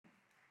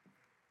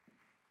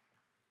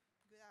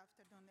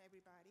afternoon,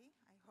 everybody.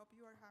 I hope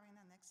you are having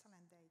an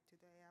excellent day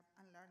today.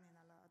 I'm learning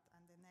a lot, and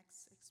the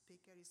next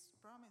speaker is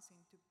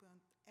promising to put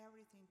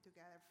everything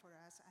together for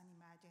us and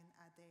imagine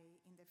a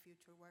day in the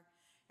future where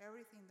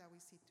everything that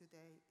we see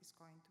today is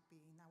going to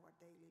be in our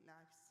daily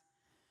lives.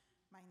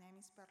 My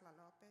name is Perla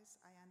Lopez.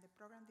 I am the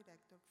program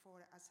director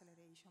for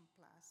Acceleration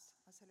Plus.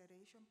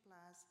 Acceleration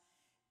Plus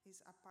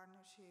is a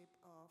partnership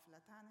of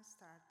Latin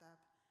Startup,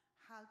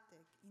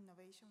 Haltech,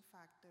 Innovation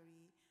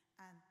Factory,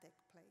 and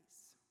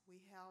TechPlace. We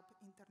help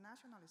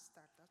international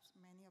startups,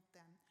 many of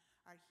them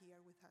are here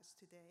with us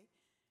today,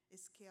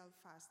 scale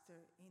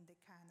faster in the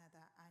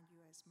Canada and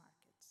US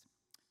markets.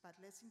 But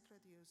let's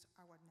introduce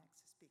our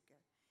next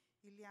speaker.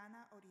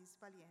 Iliana Oris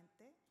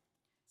Valiente,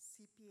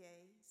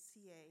 CPA,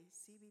 CA,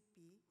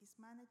 CVP, is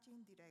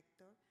Managing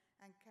Director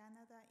and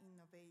Canada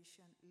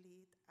Innovation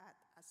Lead at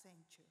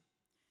Accenture.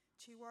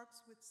 She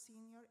works with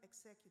senior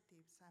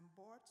executives and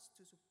boards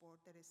to support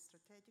their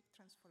strategic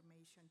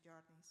transformation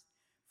journeys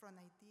from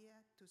idea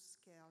to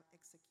scale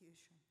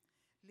execution,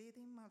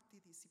 leading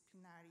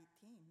multidisciplinary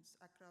teams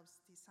across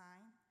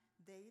design,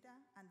 data,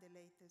 and the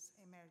latest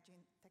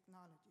emerging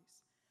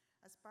technologies.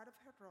 As part of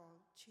her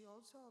role, she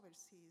also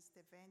oversees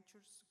the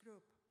Ventures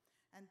Group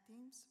and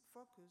teams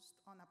focused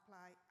on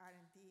applied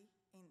R&D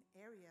in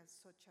areas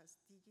such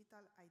as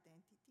digital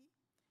identity,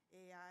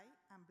 AI,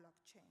 and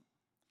blockchain.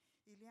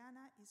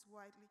 Iliana is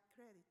widely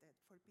credited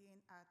for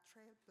being a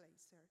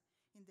trailblazer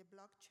in the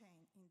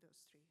blockchain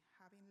industry,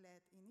 having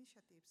led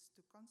initiatives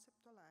to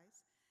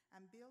conceptualize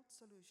and build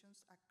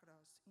solutions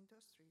across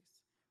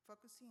industries,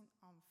 focusing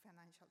on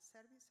financial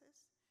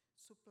services,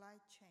 supply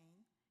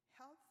chain,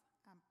 health,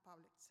 and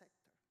public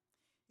sector.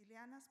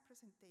 Iliana's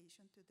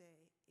presentation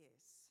today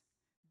is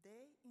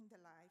Day in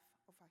the Life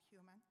of a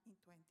Human in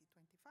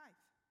 2025,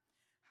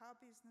 how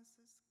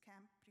businesses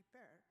can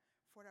prepare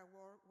for a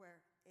world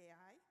where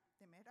AI,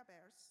 the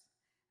Metaverse,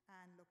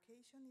 and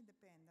location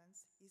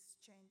independence is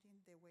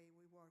changing the way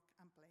we work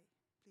and play.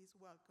 Please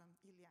welcome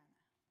Iliana.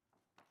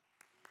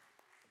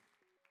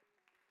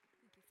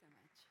 Thank you so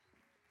much.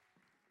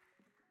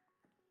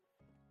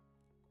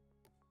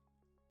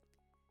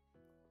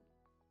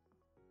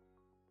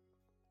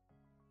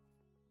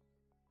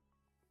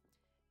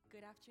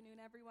 Good afternoon,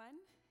 everyone.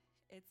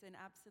 It's an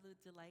absolute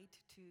delight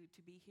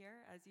to be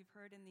here. As you've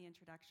heard in the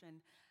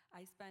introduction,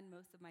 I spend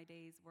most of my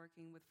days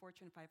working with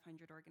Fortune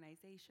 500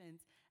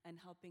 organizations and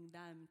helping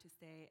them to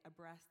stay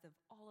abreast of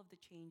all of the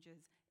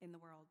changes in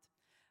the world.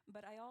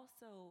 But I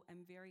also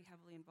am very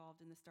heavily involved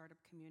in the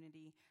startup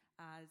community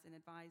as an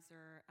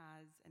advisor,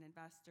 as an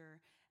investor,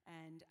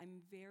 and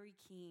I'm very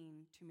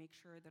keen to make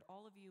sure that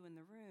all of you in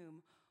the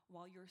room,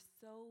 while you're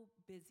so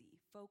busy,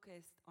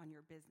 focused on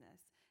your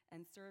business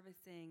and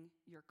servicing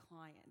your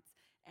clients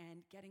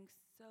and getting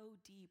so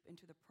deep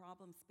into the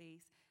problem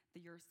space that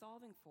you're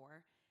solving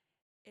for,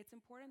 it's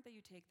important that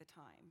you take the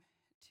time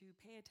to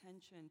pay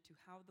attention to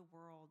how the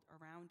world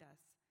around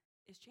us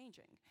is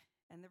changing.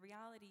 And the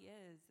reality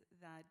is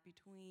that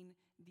between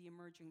the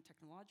emerging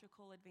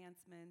technological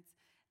advancements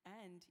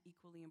and,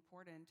 equally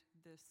important,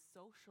 the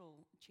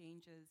social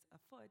changes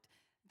afoot,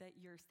 that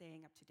you're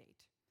staying up to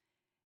date.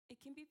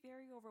 It can be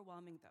very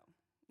overwhelming, though.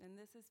 And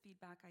this is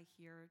feedback I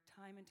hear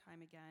time and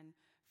time again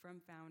from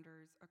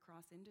founders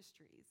across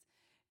industries.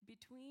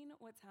 Between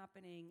what's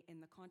happening in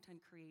the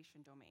content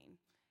creation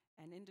domain,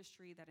 an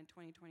industry that in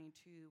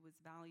 2022 was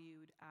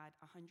valued at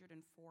 $104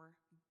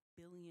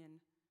 billion,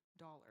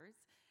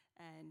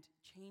 and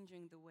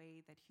changing the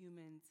way that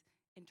humans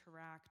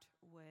interact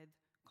with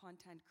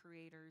content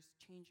creators,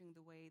 changing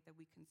the way that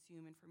we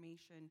consume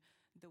information,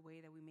 the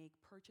way that we make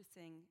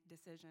purchasing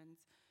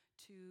decisions,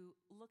 to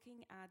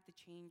looking at the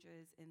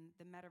changes in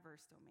the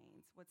metaverse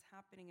domains, what's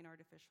happening in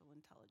artificial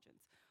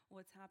intelligence,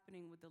 what's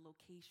happening with the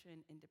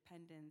location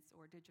independence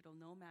or digital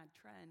nomad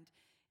trend,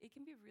 it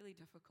can be really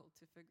difficult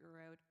to figure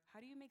out how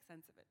do you make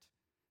sense of it.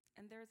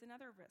 And there's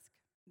another risk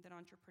that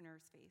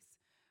entrepreneurs face,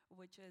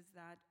 which is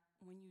that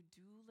when you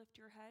do lift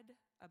your head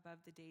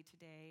above the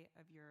day-to-day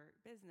of your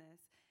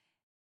business,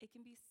 it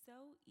can be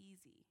so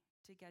easy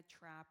to get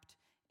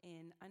trapped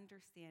in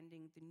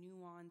understanding the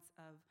nuance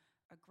of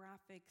a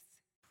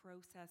graphics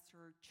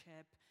processor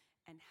chip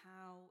and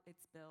how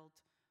it's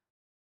built,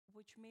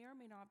 which may or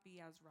may not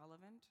be as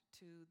relevant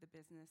to the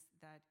business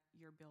that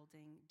you're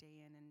building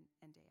day in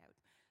and day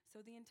out. So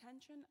the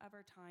intention of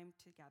our time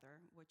together,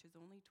 which is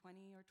only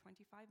 20 or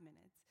 25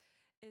 minutes,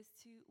 is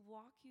to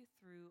walk you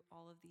through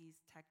all of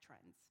these tech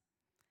trends,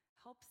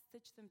 help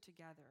stitch them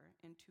together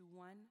into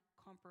one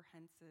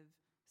comprehensive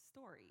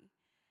story,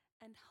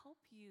 and help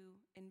you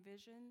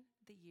envision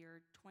the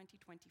year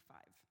 2025.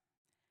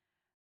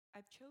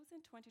 I've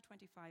chosen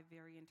 2025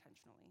 very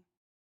intentionally.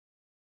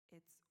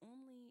 It's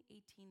only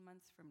 18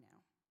 months from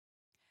now.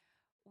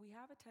 We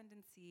have a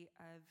tendency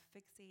of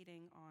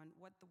fixating on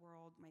what the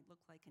world might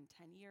look like in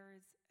 10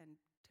 years, and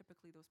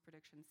typically those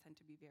predictions tend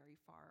to be very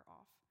far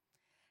off.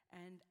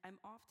 And I'm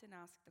often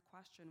asked the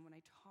question when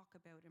I talk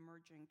about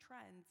emerging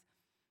trends,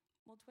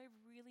 well, do I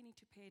really need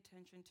to pay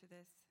attention to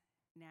this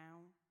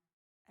now?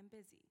 I'm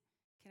busy.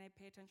 Can I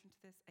pay attention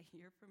to this a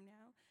year from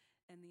now?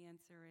 And the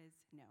answer is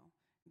no.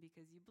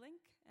 because you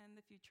blink and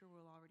the future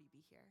will already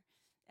be here.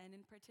 And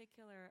in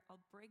particular,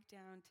 I'll break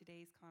down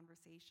today's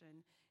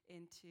conversation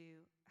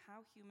into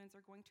how humans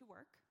are going to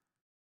work,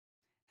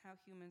 how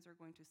humans are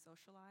going to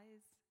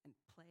socialize and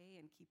play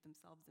and keep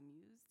themselves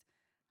amused,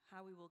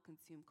 how we will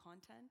consume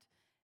content,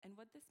 and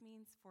what this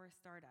means for a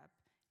startup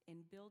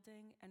in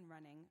building and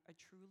running a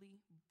truly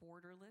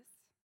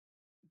borderless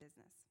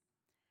business.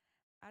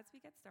 As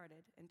we get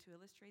started, and to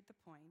illustrate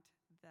the point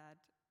that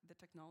the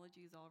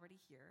technology is already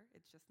here,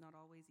 it's just not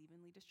always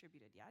evenly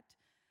distributed yet,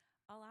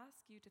 I'll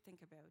ask you to think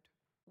about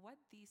what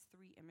these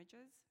three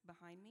images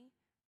behind me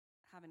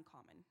have in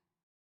common.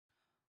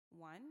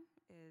 One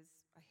is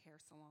a hair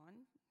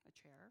salon, a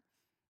chair,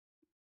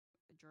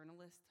 a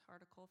journalist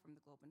article from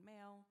the Globe and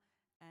Mail,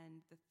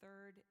 and the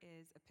third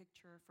is a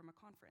picture from a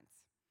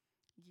conference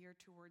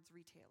geared towards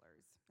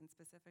retailers, and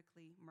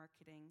specifically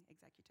marketing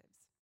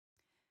executives.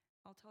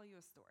 I'll tell you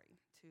a story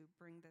to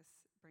bring this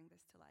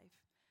to life.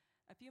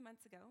 A few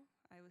months ago,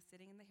 I was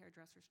sitting in the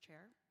hairdresser's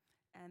chair,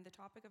 and the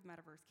topic of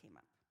Metaverse came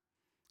up.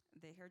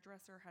 The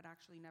hairdresser had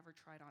actually never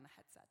tried on a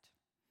headset,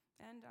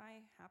 and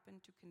I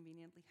happened to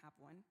conveniently have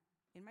one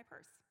in my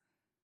purse,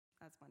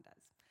 as one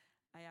does.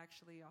 I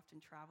actually often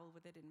travel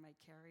with it in my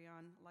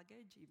carry-on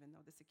luggage, even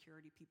though the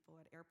security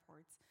people at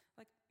airports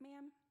like,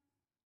 "Ma'am,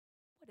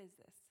 what is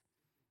this?"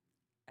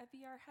 A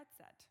VR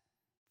headset,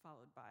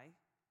 followed by,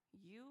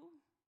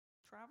 "You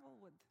travel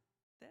with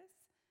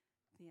this?"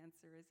 The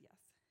answer is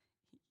yes.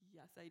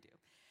 Yes, I do.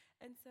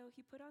 And so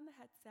he put on the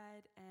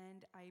headset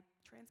and I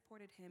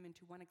transported him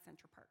into one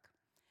Accenture park.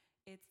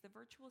 It's the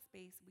virtual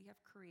space we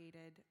have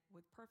created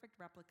with perfect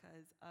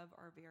replicas of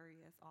our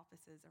various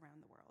offices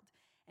around the world.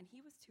 And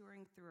he was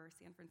touring through our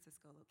San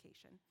Francisco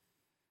location.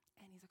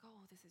 And he's like,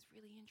 "Oh, this is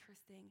really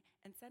interesting."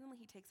 And suddenly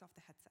he takes off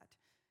the headset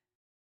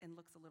and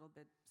looks a little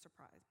bit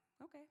surprised.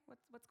 "Okay,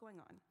 what's going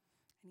on?"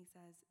 And he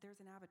says, "There's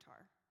an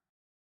avatar.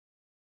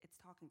 It's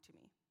talking to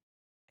me.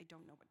 I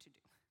don't know what to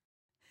do."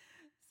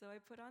 So I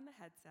put on the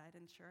headset,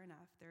 and sure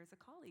enough, there's a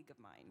colleague of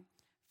mine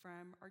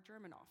from our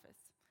German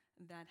office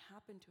that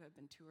happened to have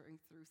been touring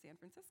through San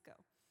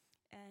Francisco.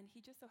 And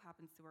he just so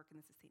happens to work in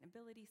the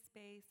sustainability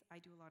space. I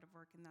do a lot of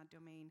work in that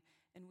domain,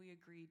 and we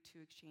agreed to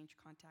exchange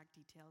contact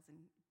details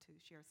and to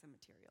share some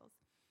materials.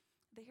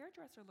 The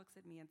hairdresser looks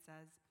at me and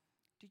says,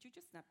 "Did you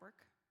just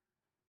network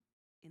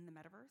in the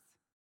Metaverse?"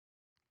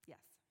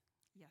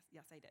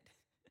 Yes, I did.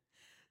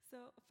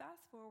 So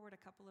fast forward a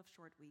couple of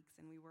short weeks,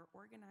 and we were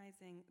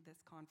organizing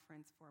this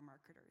conference for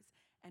marketers.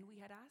 And we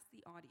had asked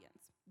the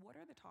audience, what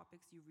are the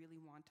topics you really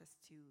want us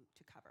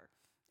to cover?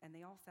 And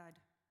they all said,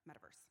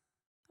 Metaverse.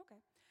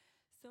 Okay.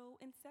 So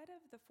instead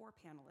of the 4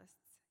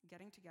 panelists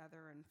getting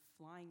together and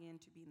flying in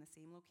to be in the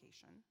same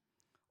location,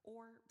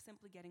 or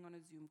simply getting on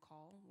a Zoom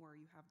call where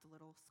you have the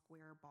little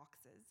square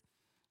boxes,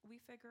 we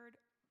figured,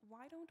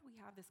 why don't we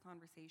have this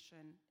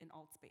conversation in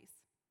alt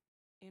space,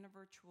 in a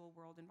virtual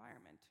world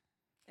environment?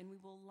 And we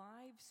will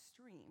live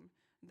stream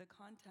the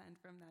content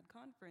from that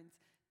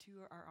conference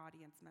to our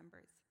audience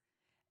members.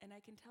 And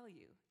I can tell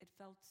you, it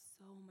felt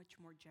so much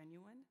more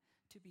genuine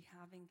to be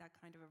having that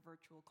kind of a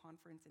virtual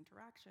conference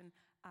interaction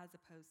as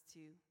opposed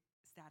to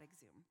static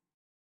Zoom.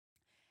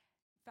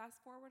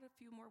 Fast forward a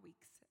few more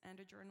weeks, and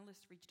a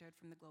journalist reached out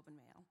from the Globe and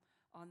Mail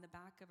on the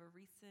back of a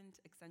recent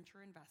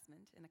Accenture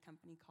investment in a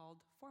company called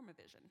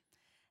Formavision.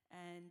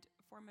 And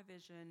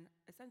Formavision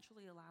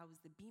essentially allows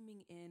the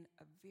beaming in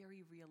of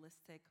very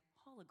realistic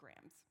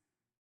holograms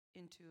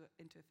into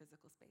a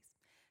physical space.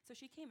 So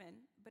she came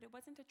in, but it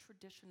wasn't a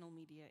traditional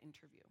media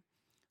interview.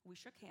 We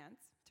shook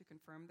hands to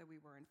confirm that we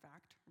were in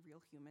fact real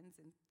humans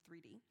in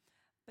 3D,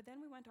 but then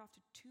we went off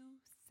to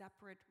 2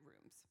 separate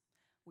rooms.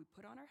 We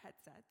put on our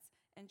headsets,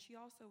 and she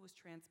also was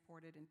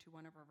transported into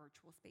one of our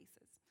virtual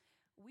spaces.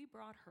 We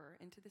brought her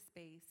into the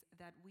space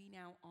that we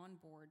now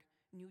onboard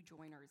new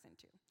joiners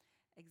into.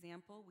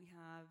 Example, we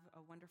have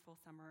a wonderful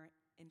summer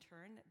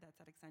intern that's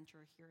at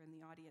Accenture here in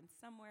the audience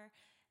somewhere,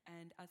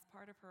 and as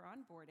part of her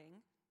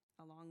onboarding,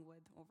 along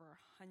with over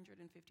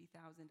 150,000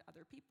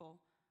 other people,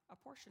 a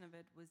portion of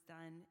it was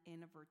done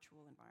in a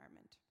virtual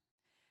environment.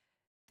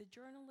 The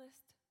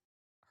journalist,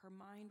 her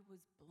mind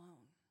was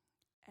blown,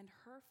 and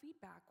her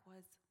feedback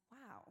was,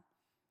 wow,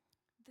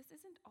 this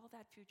isn't all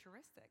that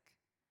futuristic.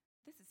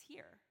 This is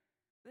here.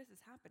 This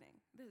is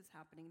happening. This is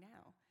happening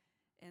now.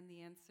 And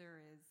the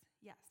answer is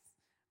yes,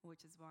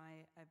 which is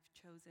why I've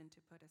chosen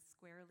to put us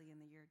squarely in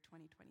the year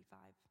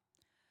 2025.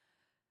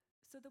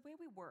 So the way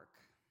we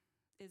work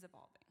is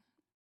evolving.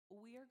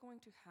 We are going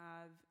to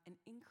have an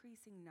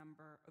increasing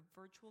number of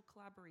virtual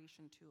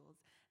collaboration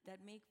tools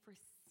that make for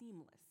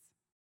seamless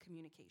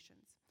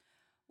communications.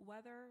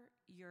 Whether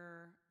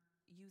you're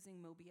using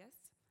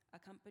Mobius, a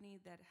company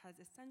that has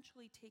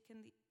essentially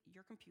taken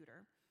your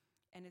computer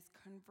and is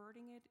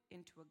converting it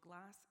into a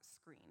glass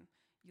screen.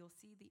 You'll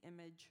see the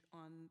image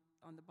on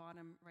the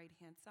bottom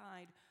right-hand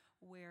side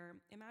where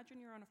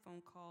imagine you're on a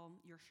phone call,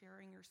 you're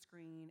sharing your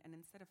screen, and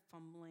instead of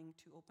fumbling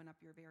to open up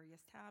your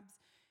various tabs,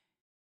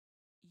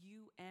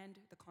 you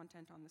and the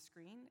content on the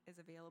screen is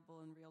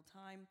available in real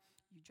time.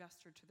 You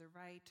gesture to the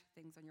right,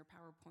 things on your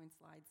PowerPoint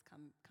slides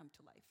come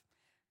to life.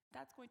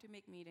 That's going to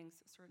make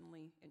meetings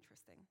certainly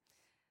interesting.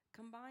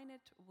 Combine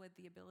it with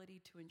the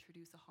ability to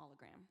introduce a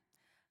hologram.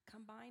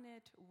 Combine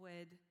it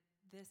with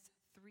this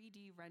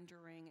 3D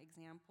rendering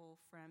example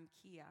from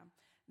Kia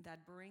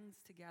that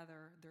brings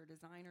together their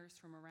designers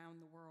from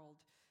around the world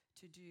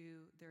to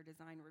do their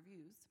design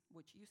reviews,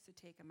 which used to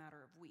take a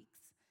matter of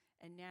weeks,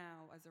 and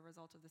now, as a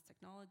result of this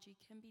technology,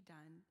 can be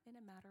done in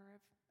a matter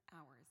of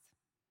hours.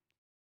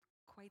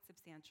 Quite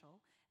substantial,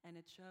 and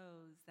it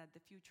shows that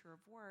the future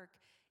of work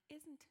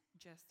isn't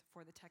just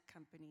for the tech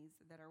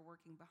companies that are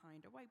working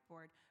behind a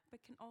whiteboard,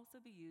 but can also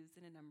be used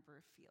in a number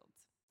of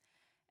fields.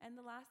 And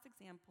the last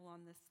example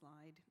on this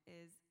slide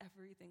is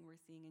everything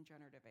we're seeing in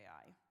generative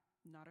AI.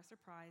 Not a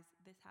surprise,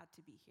 this had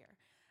to be here.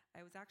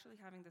 I was actually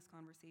having this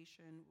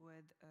conversation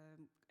with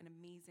an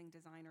amazing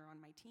designer on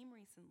my team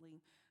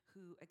recently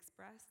who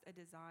expressed a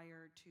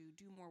desire to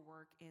do more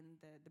work in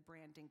the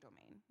branding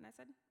domain. And I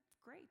said,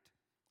 great,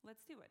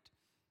 let's do it.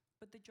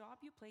 But the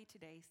job you play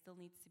today still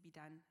needs to be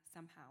done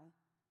somehow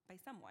by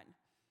someone.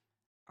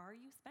 Are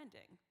you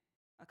spending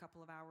a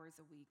couple of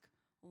hours a week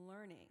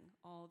learning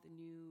all the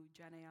new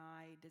Gen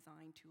AI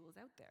design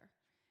tools out there?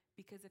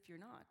 Because if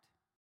you're not,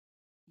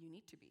 you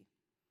need to be.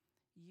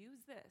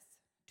 Use this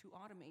to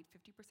automate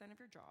 50%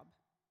 of your job.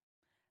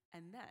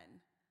 And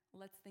then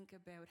let's think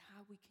about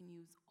how we can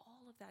use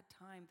all of that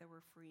time that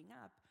we're freeing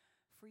up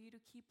for you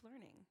to keep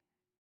learning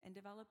and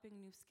developing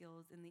new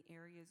skills in the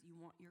areas you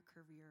want your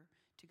career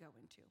to go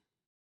into.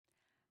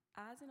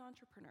 As an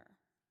entrepreneur,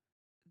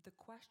 the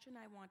question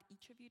I want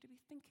each of you to be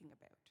thinking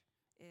about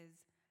is,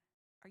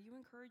 are you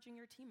encouraging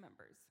your team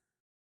members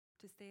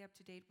to stay up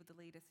to date with the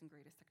latest and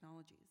greatest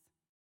technologies?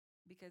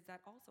 Because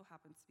that also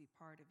happens to be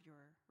part of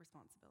your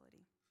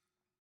responsibility.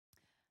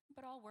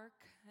 But all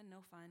work and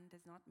no fun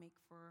does not make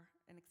for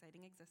an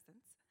exciting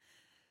existence.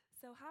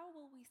 So how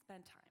will we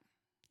spend time?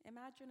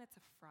 Imagine it's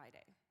a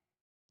Friday.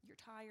 You're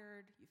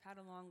tired, you've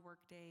had a long work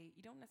day,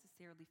 you don't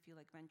necessarily feel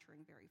like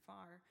venturing very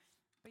far,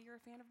 but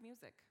you're a fan of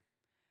music.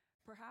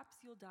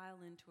 Perhaps you'll dial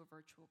into a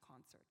virtual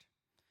concert.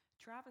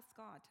 Travis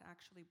Scott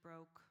actually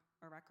broke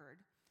a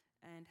record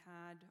and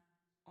had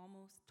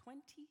almost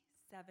 27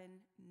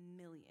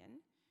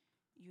 million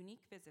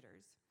unique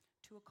visitors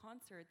to a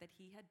concert that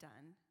he had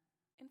done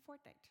in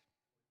Fortnite.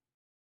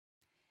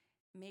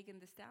 Megan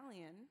Thee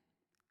Stallion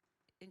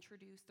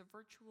introduced a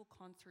virtual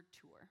concert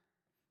tour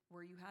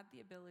where you had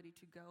the ability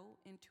to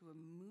go into a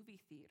movie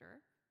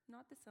theater,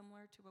 not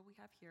dissimilar to what we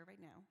have here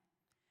right now,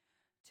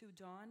 to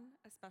don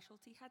a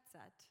specialty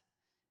headset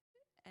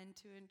and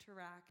to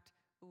interact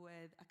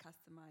with a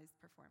customized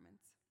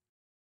performance.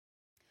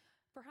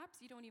 Perhaps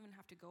you don't even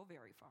have to go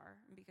very far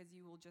because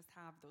you will just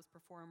have those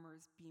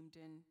performers beamed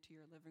into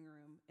your living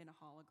room in a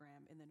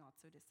hologram in the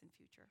not-so-distant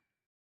future.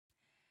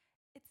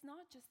 It's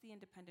not just the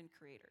independent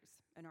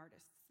creators and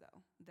artists, though,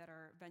 that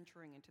are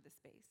venturing into the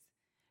space.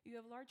 You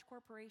have large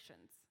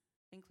corporations,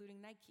 including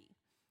Nike,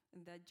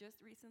 that just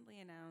recently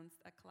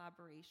announced a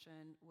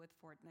collaboration with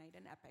Fortnite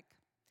and Epic.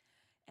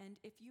 And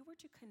if you were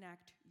to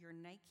connect your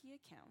Nike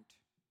account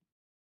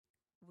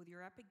with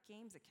your Epic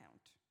Games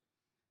account,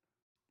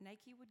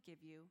 Nike would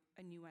give you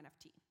a new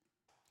NFT.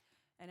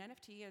 An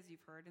NFT, as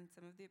you've heard in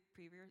some of the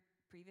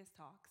previous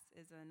talks,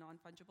 is a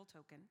non-fungible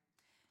token.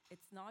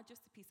 It's not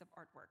just a piece of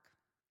artwork.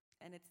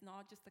 And it's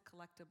not just a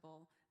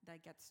collectible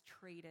that gets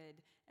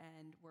traded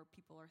and where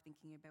people are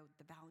thinking about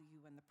the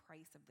value and the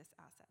price of this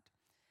asset.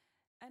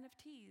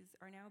 NFTs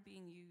are now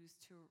being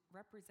used to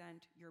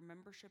represent your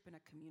membership in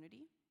a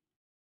community,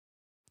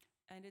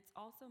 and it's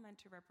also meant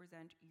to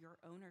represent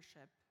your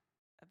ownership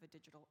of a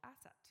digital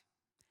asset.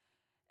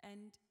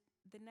 And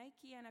the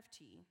Nike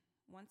NFT,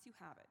 once you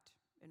have it,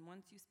 and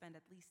once you spend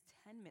at least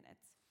 10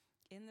 minutes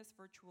in this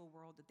virtual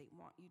world that they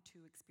want you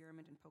to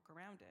experiment and poke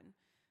around in,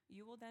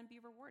 you will then be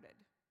rewarded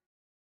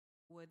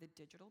with a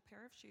digital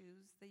pair of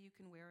shoes that you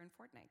can wear in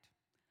Fortnite.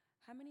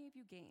 How many of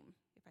you game,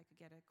 if I could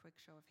get a quick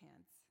show of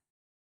hands?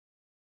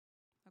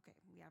 Okay,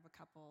 we have a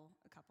couple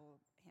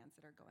hands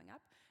that are going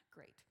up.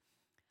 Great.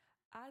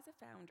 As a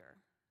founder,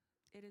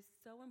 it is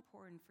so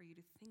important for you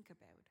to think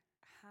about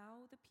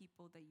how the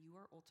people that you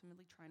are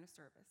ultimately trying to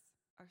service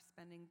are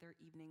spending their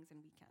evenings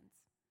and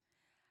weekends.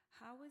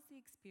 How is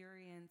the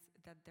experience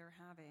that they're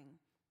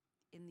having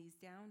in these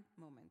down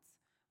moments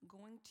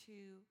going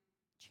to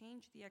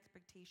change the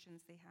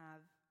expectations they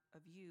have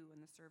of you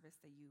and the service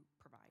that you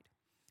provide?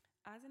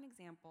 As an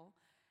example,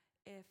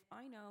 if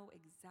I know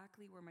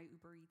exactly where my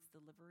Uber Eats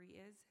delivery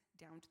is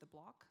down to the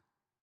block,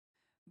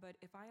 but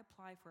if I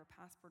apply for a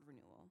passport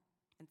renewal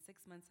and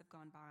 6 months have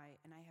gone by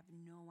and I have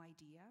no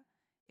idea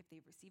if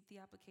they've received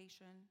the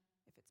application,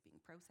 if it's being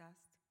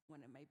processed,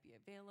 when it might be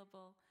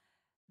available,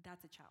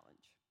 that's a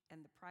challenge.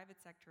 And the private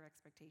sector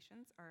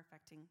expectations are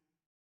affecting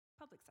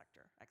public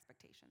sector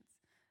expectations.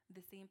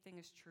 The same thing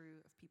is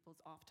true of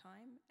people's off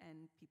time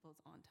and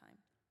people's on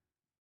time.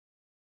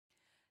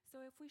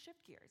 So if we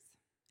shift gears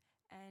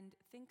and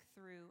think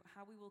through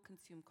how we will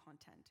consume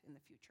content in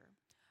the future,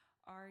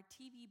 our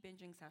TV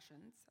binging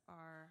sessions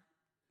are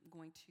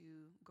going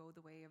to go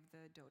the way of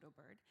the dodo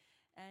bird,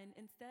 and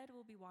instead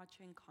we'll be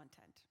watching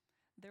content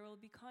There will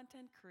be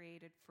content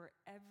created for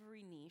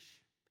every niche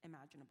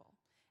imaginable,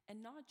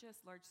 and not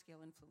just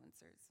large-scale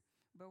influencers,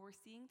 but we're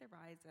seeing the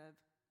rise of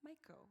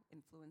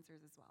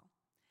micro-influencers as well.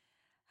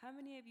 How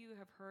many of you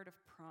have heard of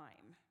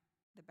Prime,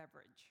 the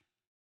beverage?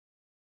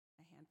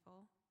 A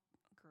handful?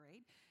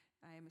 Great.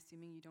 I am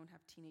assuming you don't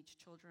have teenage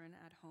children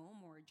at home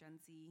or Gen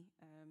Z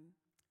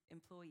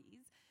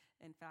employees.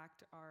 In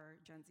fact, our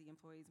Gen Z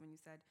employees, when you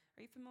said,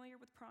 "Are you familiar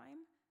with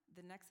Prime?"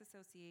 the next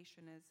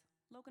association is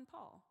Logan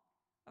Paul.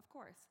 Of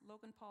course,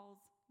 Logan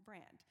Paul's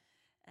brand.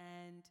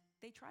 And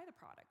they try the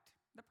product.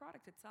 The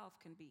product itself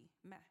can be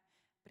meh,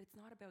 but it's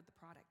not about the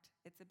product.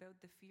 It's about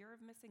the fear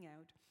of missing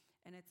out,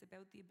 and it's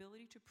about the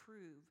ability to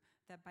prove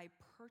that by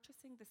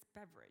purchasing this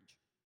beverage,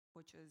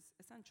 which is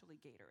essentially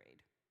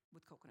Gatorade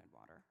with coconut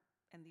water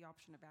and the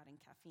option of adding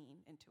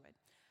caffeine into it,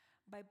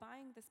 by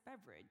buying this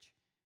beverage,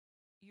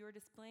 you're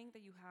displaying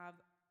that you have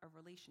a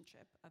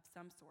relationship of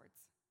some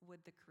sorts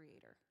with the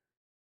creator.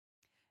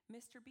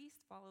 Mr.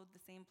 Beast followed the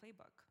same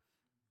playbook,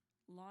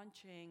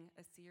 launching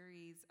a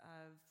series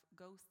of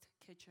ghost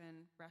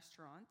kitchen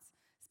restaurants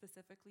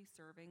specifically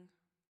serving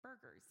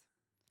burgers.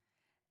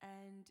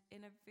 And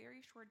in a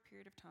very short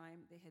period of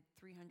time, they hit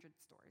 300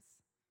 stores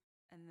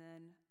and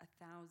then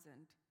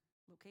 1,000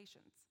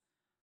 locations,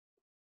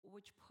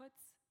 which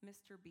puts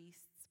Mr.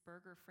 Beast's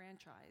burger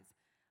franchise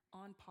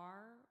on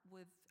par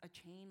with a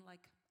chain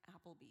like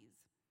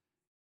Applebee's,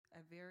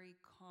 a very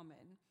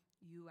common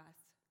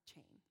US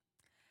chain.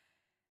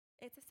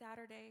 It's a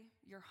Saturday,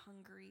 you're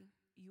hungry,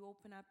 you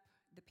open up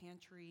the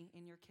pantry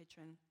in your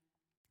kitchen,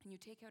 and you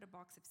take out a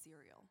box of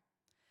cereal.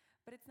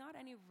 But it's not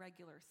any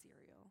regular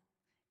cereal.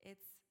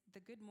 It's the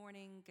good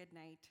morning, good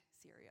night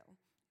cereal.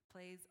 It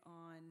plays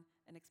on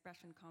an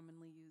expression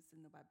commonly used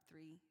in the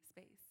Web3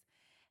 space.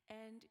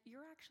 And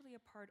you're actually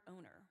a part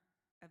owner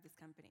of this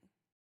company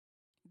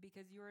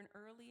because you're an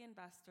early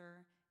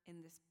investor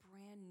in this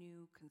brand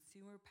new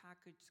consumer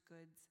packaged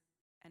goods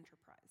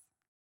enterprise.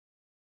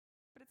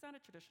 But it's not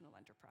a traditional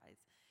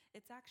enterprise.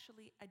 It's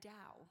actually a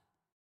DAO,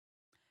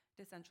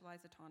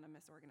 decentralized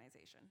autonomous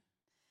organization.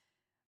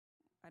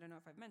 I don't know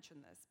if I've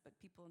mentioned this, but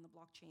people in the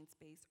blockchain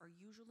space are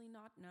usually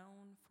not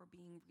known for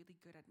being really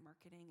good at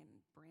marketing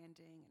and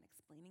branding and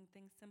explaining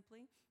things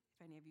simply.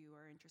 If any of you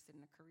are interested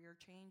in a career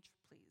change,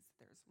 please,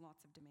 there's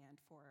lots of demand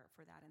for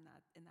that in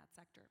that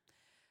sector.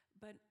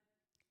 But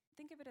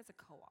think of it as a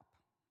co-op,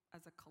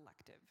 as a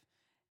collective.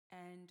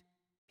 And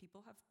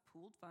people have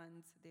pooled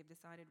funds. They've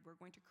decided we're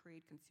going to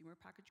create consumer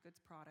packaged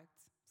goods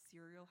products.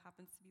 Cereal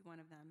happens to be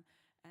one of them.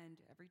 And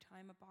every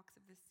time a box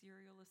of this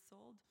cereal is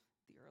sold,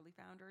 the early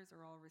founders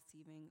are all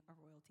receiving a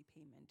royalty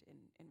payment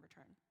in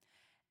return.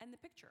 And the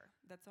picture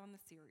that's on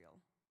the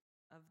cereal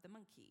of the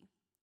monkey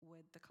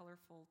with the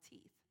colorful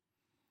teeth,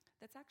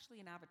 that's actually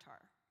an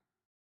avatar.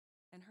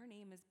 And her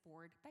name is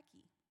Bored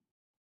Becky.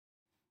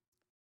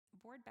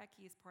 Bored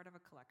Becky is part of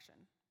a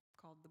collection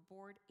called the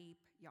Bored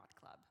Ape Yacht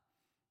Club.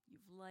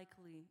 You've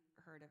likely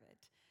heard of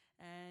it.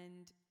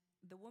 And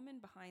the woman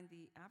behind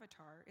the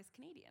avatar is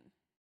Canadian.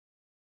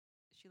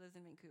 She lives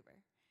in Vancouver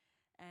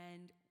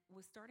and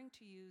was starting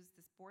to use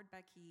this Bored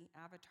Becky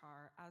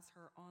avatar as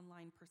her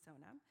online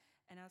persona.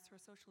 And as her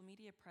social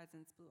media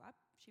presence blew up,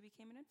 she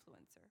became an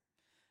influencer.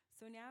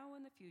 So now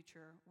in the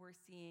future, we're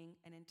seeing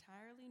an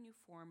entirely new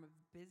form of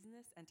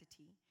business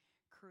entity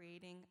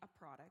creating a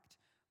product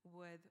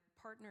with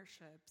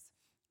partnerships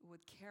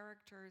with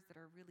characters that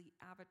are really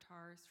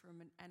avatars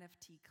from an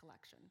NFT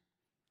collection.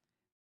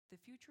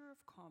 The future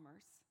of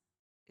commerce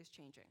is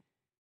changing.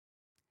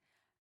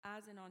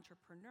 As an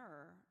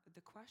entrepreneur,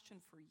 the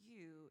question for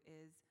you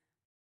is,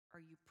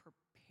 are you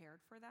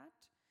prepared for that?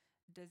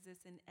 Does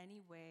this in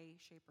any way,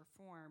 shape, or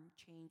form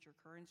change your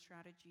current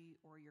strategy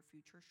or your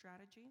future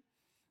strategy?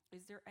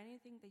 Is there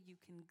anything that you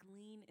can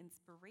glean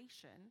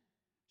inspiration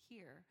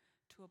here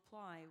to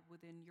apply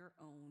within your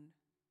own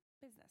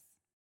business?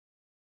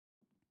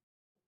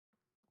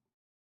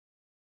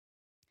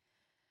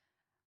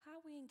 How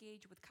we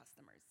engage with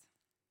customers.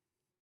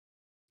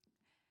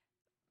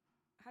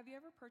 Have you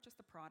ever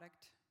purchased a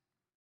product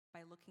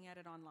by looking at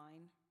it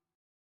online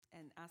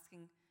and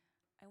asking,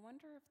 I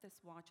wonder if this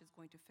watch is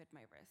going to fit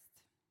my wrist?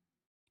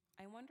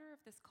 I wonder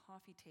if this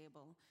coffee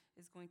table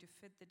is going to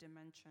fit the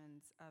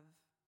dimensions of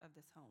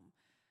this home.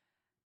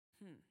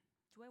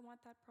 Do I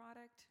want that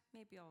product?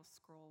 Maybe I'll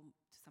scroll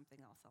to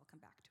something else. I'll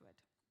come back to it.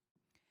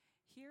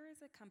 Here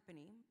is a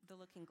company, The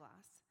Looking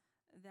Glass,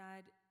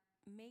 that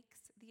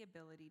makes the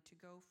ability to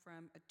go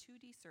from a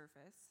 2D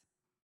surface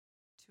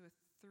to a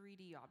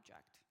 3D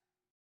object.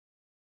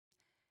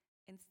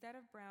 Instead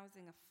of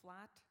browsing a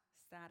flat,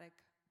 static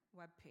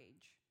web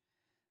page,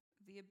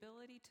 the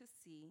ability to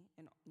see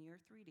in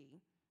near 3D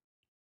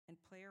and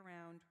play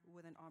around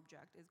with an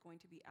object is going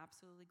to be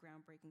absolutely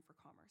groundbreaking for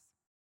commerce.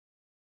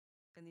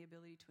 And the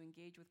ability to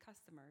engage with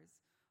customers,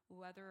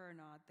 whether or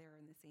not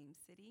they're in the same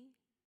city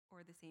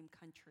or the same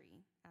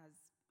country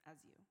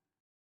as you.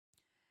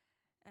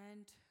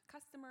 And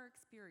customer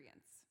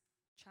experience,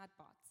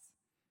 chatbots.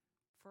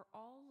 For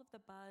all of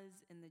the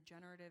buzz in the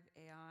generative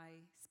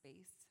AI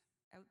space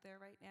out there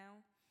right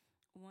now,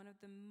 one of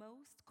the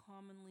most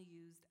commonly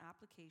used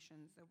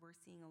applications that we're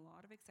seeing a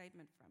lot of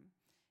excitement from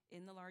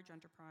in the large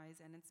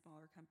enterprise and in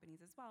smaller companies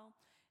as well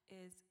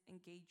is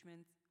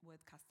engagement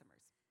with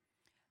customers.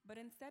 But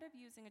instead of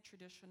using a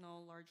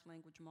traditional large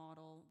language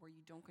model where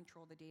you don't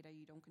control the data,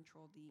 you don't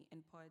control the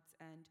inputs,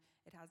 and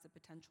it has the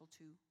potential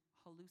to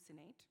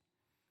hallucinate,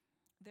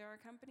 there are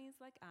companies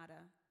like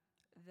Ada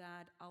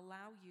that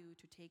allow you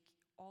to take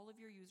all of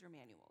your user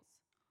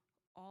manuals,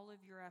 all of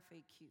your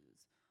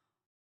FAQs,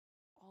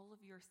 all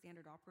of your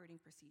standard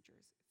operating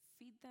procedures,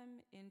 feed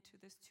them into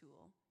this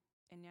tool,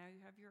 and now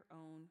you have your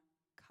own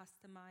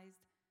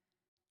customized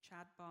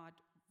chatbot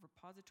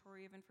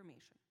repository of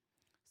information.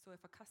 So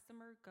if a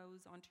customer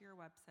goes onto your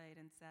website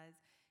and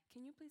says,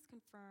 can you please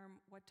confirm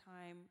what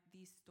time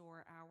these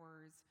store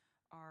hours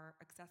are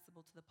accessible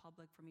to the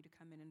public for me to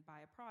come in and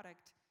buy a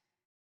product,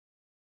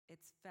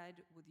 it's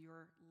fed with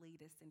your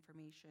latest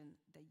information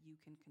that you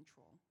can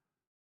control.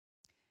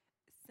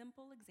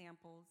 Simple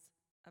examples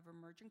of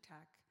emerging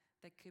tech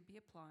that could be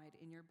applied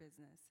in your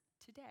business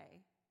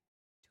today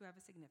to have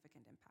a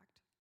significant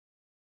impact.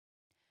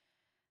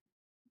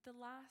 The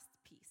last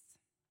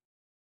piece.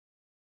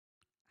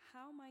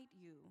 How might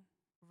you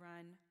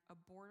run a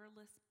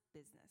borderless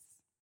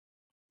business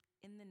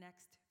in the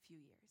next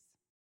few years?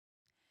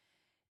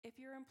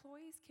 If your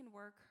employees can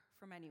work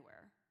from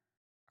anywhere,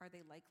 are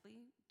they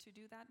likely to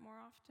do that more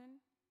often?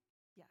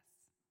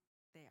 Yes,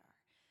 they are.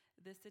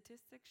 The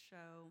statistics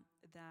show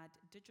that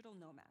digital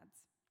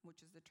nomads,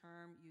 which is the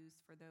term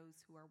used for those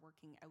who are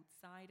working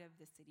outside of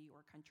the city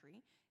or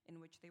country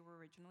in which they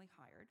were originally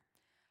hired,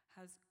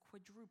 has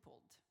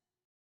quadrupled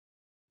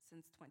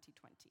since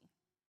 2020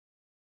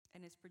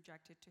 and is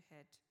projected to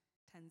hit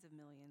tens of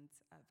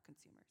millions of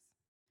consumers.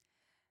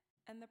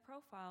 And the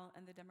profile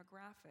and the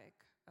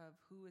demographic of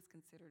who is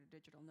considered a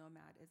digital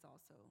nomad is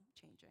also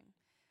changing.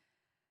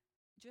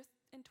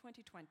 Just in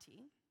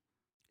 2020,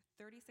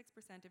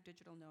 36% of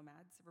digital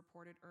nomads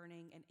reported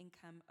earning an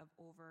income of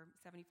over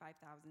 $75,000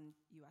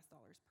 US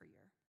dollars per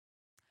year.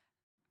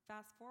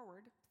 Fast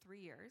forward 3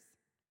 years,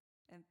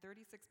 and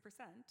 36%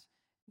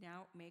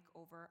 now make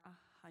over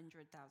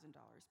 $100,000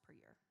 per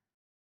year.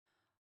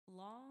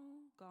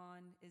 Long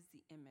gone is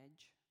the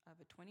image of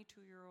a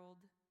 22-year-old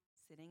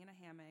sitting in a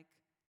hammock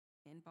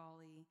in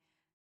Bali,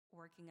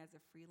 working as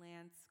a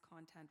freelance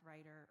content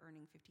writer,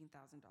 earning $15,000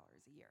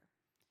 a year.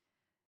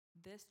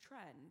 This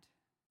trend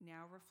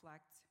now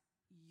reflects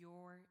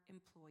your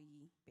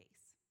employee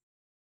base.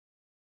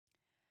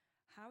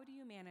 How do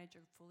you manage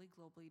a fully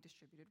globally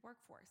distributed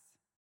workforce?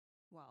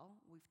 Well,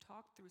 we've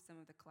talked through some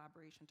of the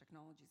collaboration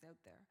technologies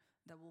out there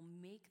that will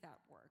make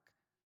that work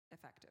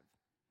effective.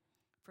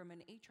 From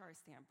an HR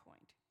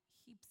standpoint,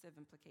 heaps of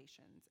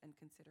implications and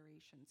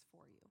considerations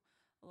for you.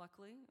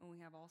 Luckily, we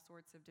have all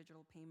sorts of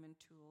digital payment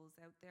tools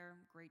out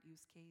there, great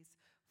use case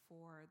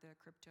for the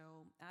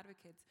crypto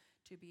advocates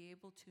to be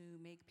able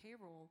to make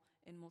payroll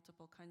in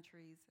multiple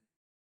countries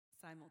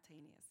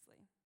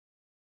simultaneously.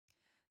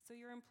 So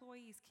your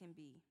employees can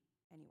be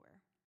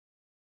anywhere.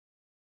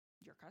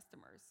 Your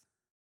customers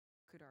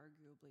could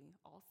arguably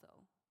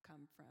also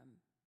come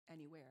from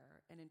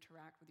anywhere and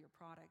interact with your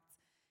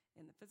products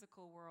in the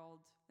physical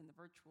world, in the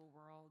virtual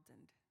world,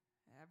 and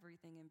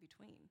everything in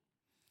between.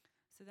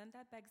 So then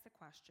that begs the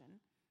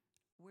question,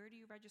 where do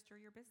you register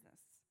your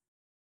business?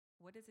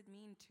 What does it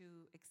mean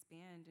to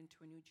expand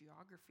into a new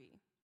geography?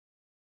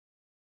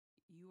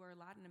 You are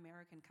Latin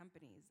American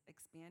companies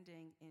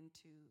expanding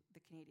into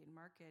the Canadian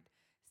market,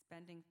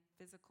 spending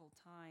physical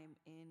time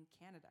in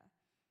Canada.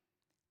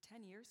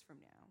 10 years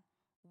from now,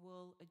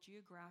 will a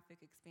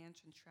geographic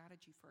expansion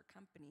strategy for a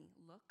company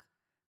look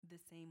the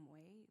same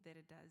way that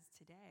it does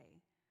today?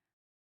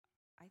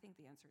 I think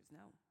the answer is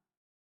no.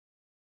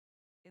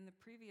 In the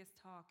previous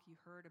talk, you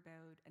heard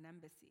about an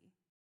embassy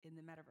in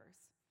the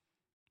Metaverse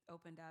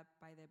opened up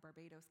by the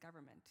Barbados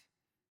government.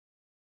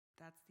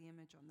 That's the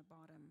image on the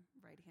bottom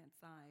right-hand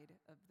side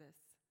of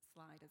this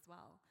slide as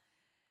well.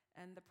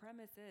 And the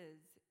premise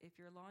is, if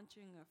you're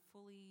launching a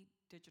fully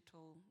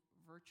digital,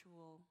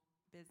 virtual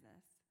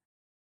business,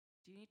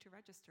 do you need to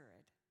register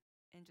it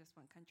in just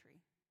one country?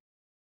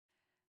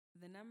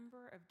 The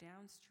number of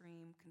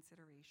downstream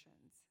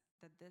considerations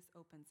that this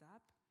opens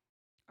up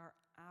are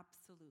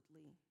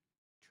absolutely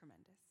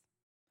tremendous.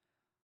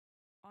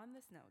 On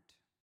this note,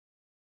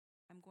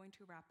 I'm going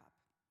to wrap up.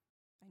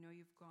 I know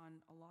you've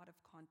gone a lot of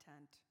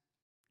content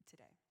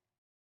today.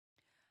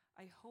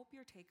 I hope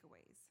your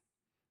takeaways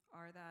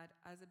are that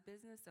as a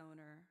business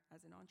owner,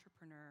 as an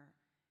entrepreneur,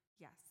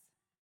 yes,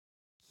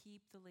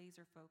 keep the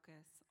laser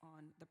focus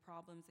on the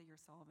problems that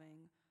you're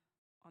solving,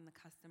 on the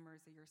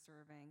customers that you're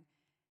serving,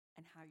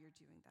 and how you're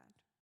doing that.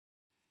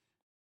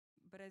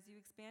 But as you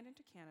expand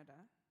into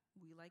Canada,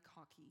 we like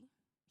hockey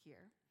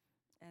here,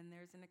 and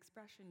there's an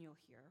expression you'll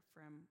hear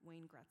from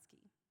Wayne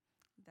Gretzky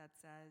that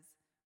says,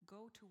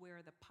 "Go to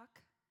where the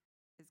puck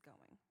is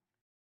going."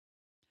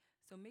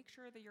 So make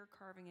sure that you're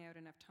carving out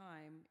enough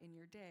time in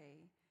your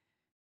day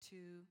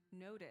to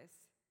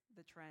notice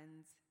the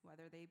trends,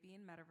 whether they be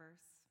in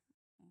Metaverse,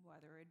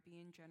 whether it be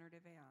in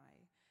generative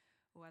AI,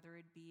 whether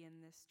it be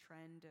in this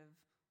trend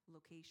of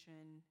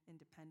location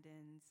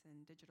independence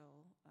and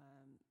digital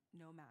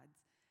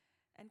nomads,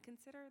 and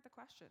consider the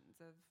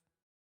questions of,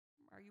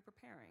 are you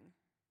preparing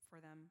for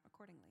them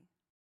accordingly?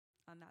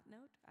 On that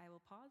note, I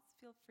will pause.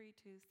 Feel free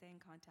to stay in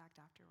contact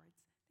afterwards.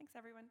 Thanks,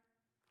 everyone.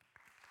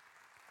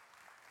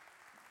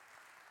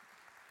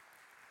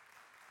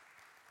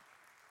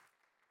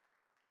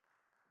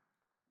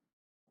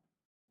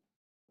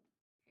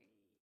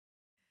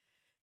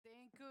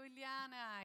 Thank you, Iliana.